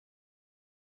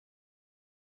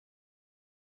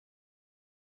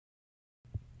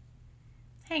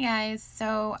Hey guys,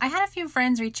 so I had a few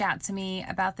friends reach out to me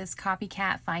about this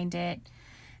copycat find it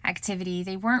activity.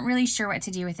 They weren't really sure what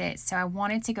to do with it, so I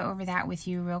wanted to go over that with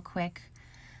you real quick.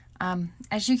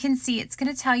 As you can see, it's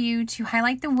going to tell you to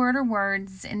highlight the word or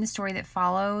words in the story that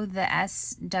follow the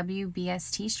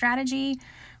SWBST strategy,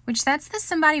 which that's the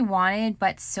somebody wanted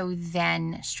but so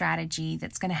then strategy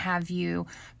that's going to have you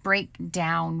break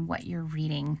down what you're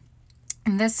reading.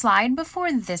 The slide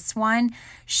before this one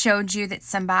showed you that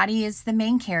somebody is the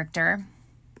main character.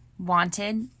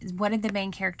 Wanted, what did the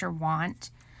main character want?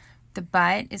 The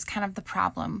but is kind of the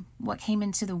problem. What came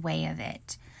into the way of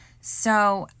it?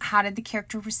 So how did the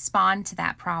character respond to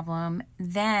that problem?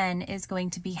 Then is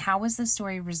going to be how was the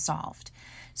story resolved?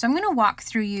 So I'm going to walk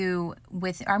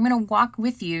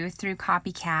with you through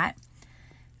Copycat.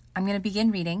 I'm going to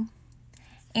begin reading.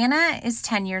 Anna is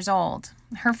 10 years old.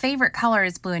 Her favorite color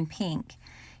is blue and pink.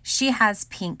 She has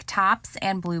pink tops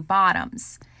and blue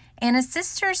bottoms. Anna's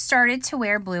sister started to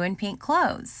wear blue and pink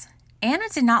clothes. Anna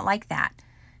did not like that.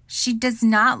 She does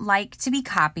not like to be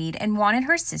copied and wanted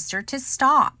her sister to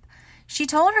stop. She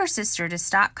told her sister to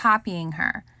stop copying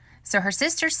her. So her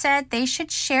sister said they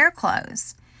should share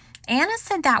clothes. Anna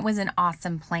said that was an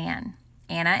awesome plan.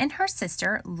 Anna and her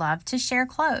sister loved to share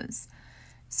clothes.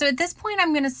 So at this point,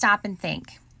 I'm going to stop and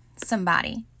think.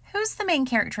 Somebody. Who's the main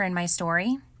character in my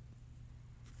story?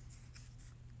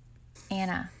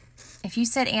 Anna. If you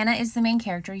said Anna is the main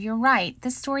character, you're right.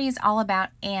 This story is all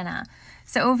about Anna.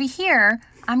 So over here,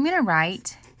 I'm going to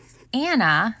write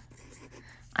Anna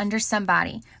under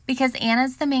somebody because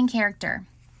Anna's the main character.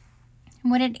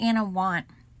 What did Anna want?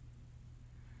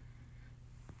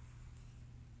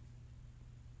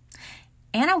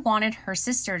 Anna wanted her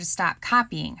sister to stop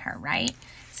copying her, right?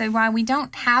 So while we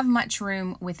don't have much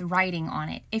room with writing on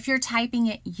it, if you're typing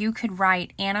it, you could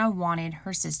write Anna wanted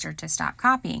her sister to stop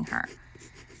copying her.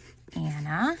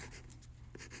 Anna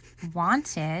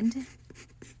wanted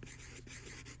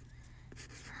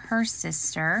her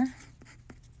sister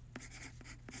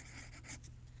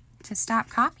to stop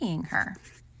copying her.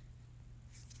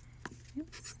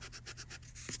 Oops.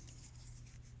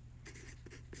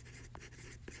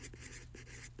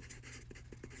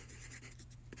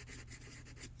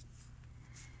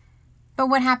 But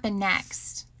what happened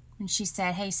next when she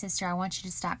said, hey, sister, I want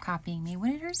you to stop copying me?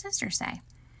 What did her sister say?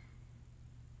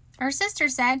 Her sister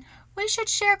said, we should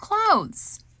share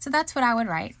clothes. So that's what I would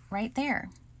write right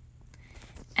there.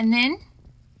 And then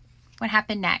what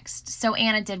happened next? So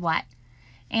Anna did what?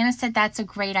 Anna said, that's a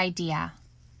great idea.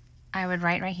 I would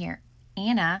write right here.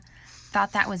 Anna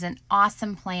thought that was an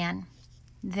awesome plan.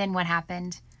 Then what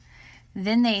happened?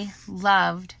 Then they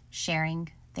loved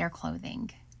sharing their clothing.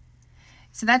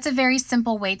 So that's a very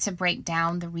simple way to break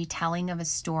down the retelling of a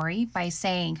story by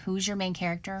saying who's your main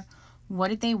character, what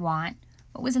did they want,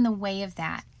 what was in the way of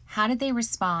that, how did they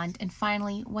respond, and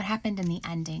finally, what happened in the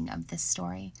ending of this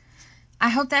story. I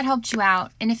hope that helped you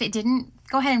out, and if it didn't,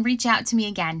 go ahead and reach out to me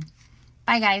again.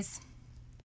 Bye, guys.